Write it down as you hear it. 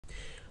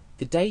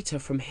the data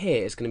from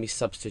here is going to be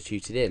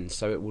substituted in,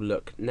 so it will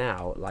look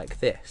now like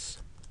this.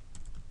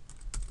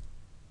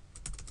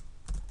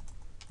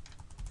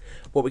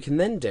 What we can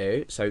then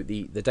do, so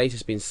the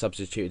data's been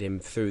substituted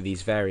in through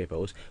these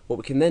variables, what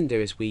we can then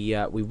do is we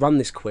run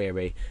this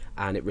query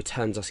and it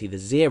returns us either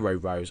 0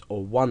 rows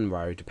or 1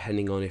 row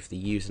depending on if the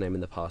username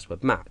and the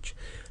password match.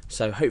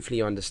 So hopefully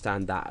you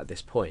understand that at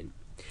this point.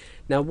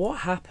 Now what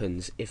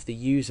happens if the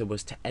user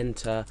was to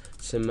enter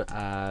some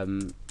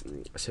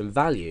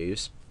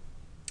values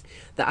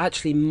that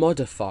actually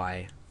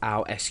modify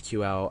our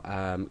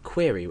SQL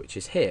query, which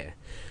is here?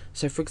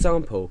 So for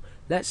example,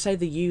 let's say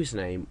the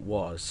username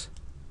was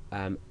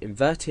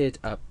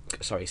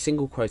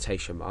single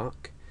quotation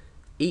mark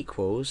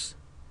equals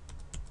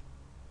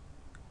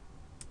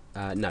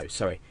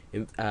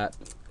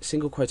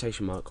single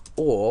quotation mark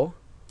or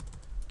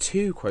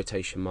 2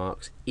 quotation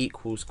marks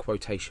equals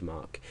quotation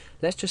mark.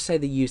 Let's just say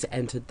the user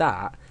entered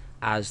that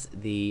as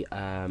the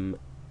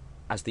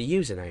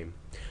username,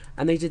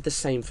 and they did the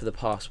same for the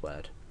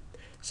password.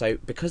 So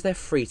because they're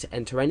free to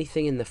enter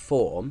anything in the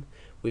form,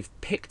 we've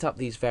picked up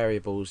these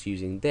variables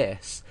using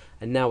this,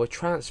 and now we're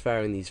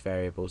transferring these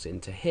variables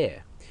into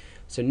here.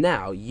 So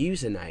now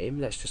username,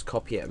 let's just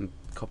copy and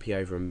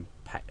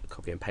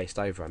paste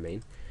over,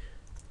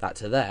 that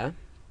to there,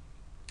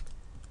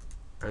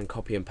 and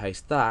copy and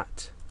paste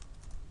that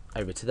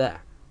over to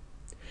there.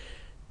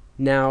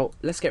 Now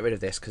let's get rid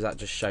of this because that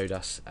just showed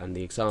us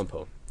the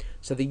example.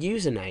 So the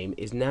username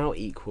is now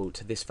equal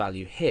to this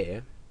value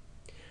here,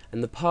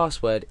 and the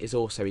password is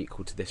also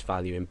equal to this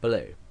value in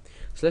blue.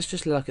 So let's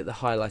just look at the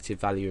highlighted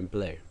value in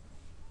blue.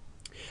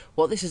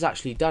 What this has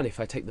actually done, if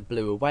I take the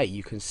blue away,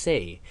 you can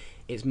see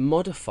it's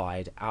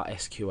modified our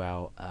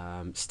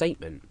SQL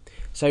statement.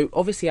 So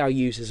obviously our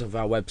users of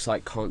our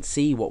website can't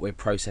see what we're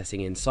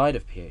processing inside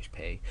of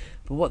PHP,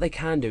 but what they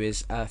can do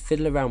is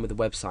fiddle around with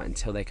the website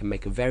until they can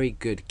make a very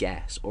good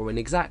guess or an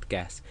exact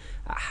guess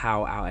at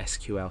how our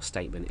SQL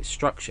statement is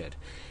structured.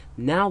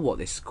 Now what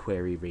this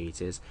query reads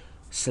is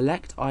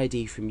select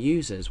ID from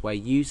users where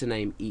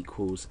username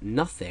equals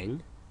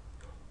nothing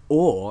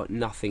or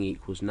nothing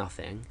equals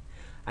nothing,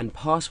 and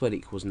password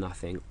equals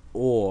nothing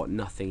or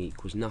nothing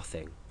equals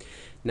nothing.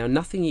 Now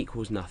nothing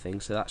equals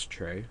nothing, so that's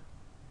true,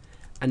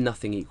 and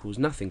nothing equals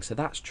nothing, so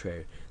that's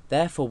true.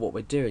 Therefore what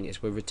we're doing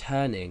is we're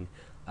returning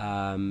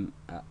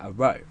a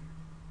row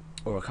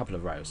or a couple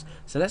of rows.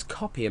 So let's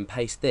copy and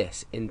paste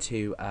this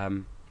into our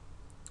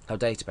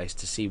database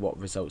to see what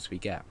results we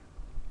get.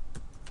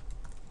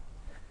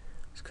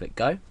 Let's click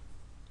go.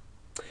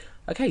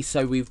 Okay,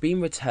 so we've been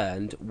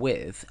returned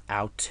with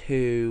our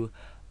 2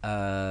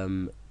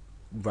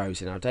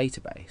 rows in our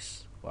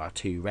database, or our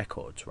 2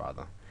 records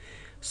rather.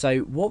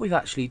 So what we've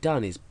actually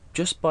done is,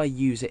 just by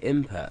user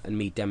input and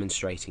me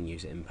demonstrating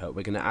user input,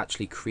 we're going to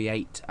actually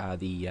create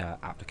the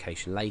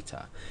application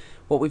later.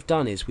 What we've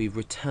done is we've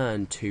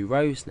returned 2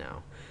 rows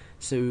now.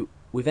 So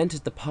we've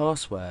entered the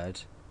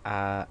password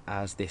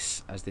as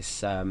this let's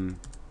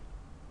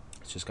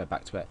just go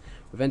back to it.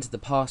 We've entered the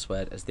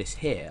password as this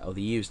here, or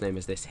the username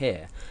as this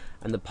here,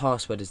 and the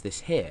password as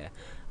this here,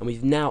 and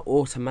we've now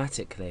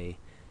automatically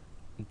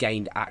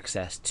gained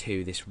access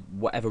to this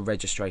whatever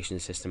registration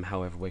system,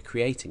 however we're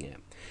creating it.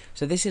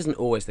 So this isn't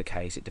always the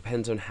case, it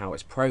depends on how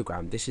it's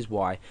programmed. This is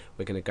why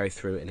we're going to go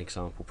through an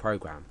example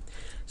program.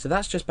 So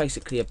that's just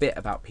basically a bit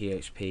about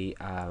PHP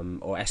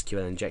or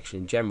SQL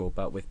injection in general,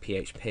 but with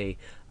PHP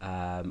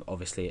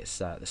obviously it's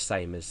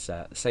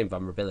the same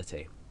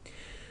vulnerability.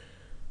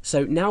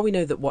 So now we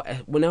know what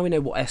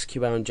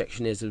SQL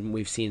injection is, and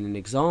we've seen an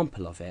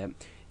example of it.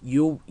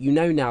 You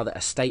know now that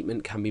a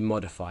statement can be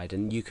modified,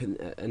 and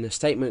a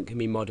statement can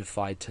be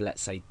modified to,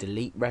 let's say,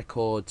 delete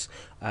records.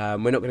 We're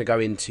not going to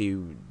go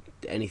into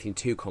anything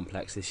too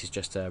complex. This is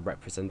just a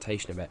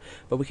representation of it,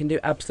 but we can do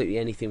absolutely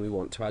anything we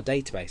want to our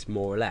database,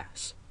 more or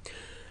less.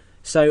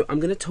 So I'm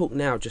going to talk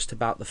now just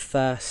about the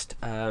first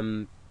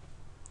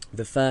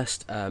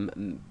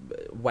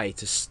way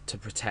to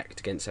protect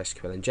against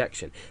SQL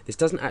injection. This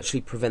doesn't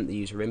actually prevent the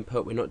user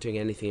input. We're not doing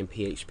anything in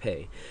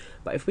PHP.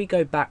 But if we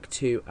go back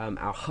to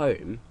our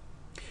home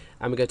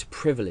and we go to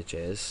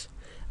privileges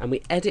and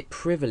we edit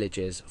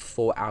privileges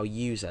for our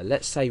user,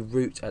 let's say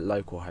root at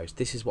localhost.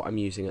 This is what I'm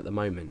using at the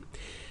moment.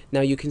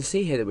 Now you can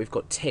see here that we've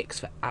got ticks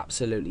for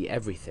absolutely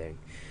everything.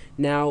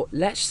 Now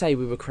let's say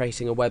we were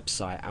creating a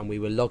website and we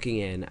were logging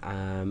in,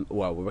 we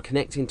were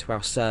connecting to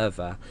our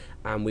server,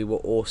 and we were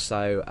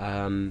also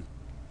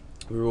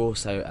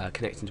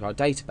connecting to our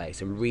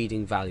database and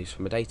reading values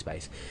from a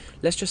database.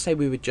 Let's just say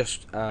we were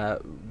just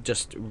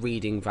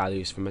reading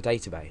values from a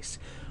database.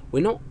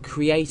 We're not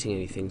creating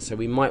anything, so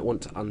we might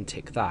want to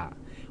untick that.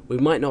 We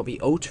might not be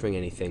altering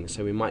anything,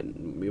 so we might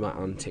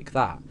untick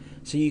that.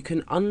 So you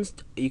can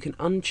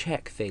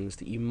uncheck things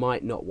that you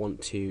might not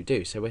want to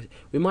do. So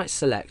we might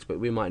select, but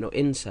we might not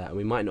insert, and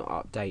we might not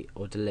update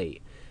or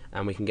delete,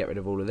 and we can get rid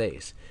of all of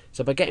these.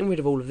 So by getting rid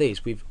of all of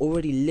these, we've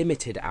already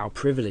limited our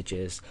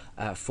privileges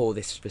for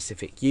this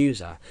specific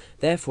user.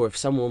 Therefore, if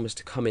someone was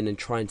to come in and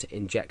try to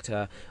inject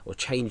or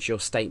change your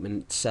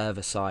statement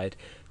server side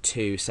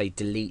to, say,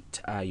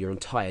 delete your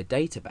entire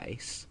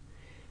database,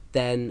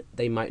 then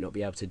they might not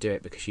be able to do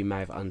it because you may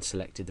have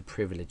unselected the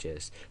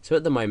privileges. So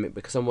at the moment,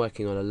 because I'm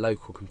working on a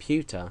local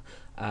computer,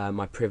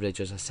 my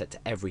privileges are set to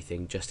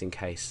everything, just in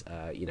case,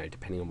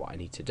 depending on what I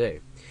need to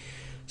do.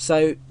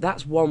 So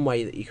that's one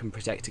way that you can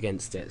protect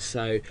against it.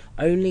 So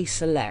only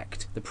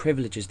select the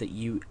privileges that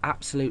you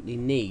absolutely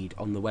need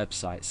on the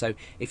website. So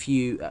if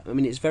you,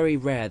 it's very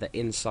rare that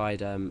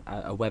inside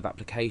a web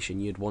application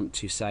you'd want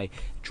to say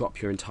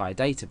drop your entire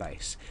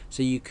database.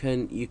 So you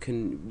can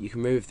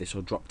remove this,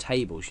 or drop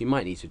tables. You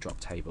might need to drop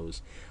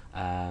tables,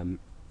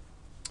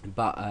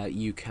 but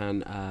you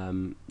can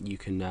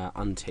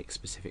untick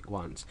specific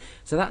ones.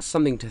 So that's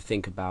something to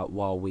think about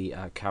while we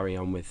carry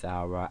on with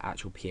our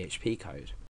actual PHP code.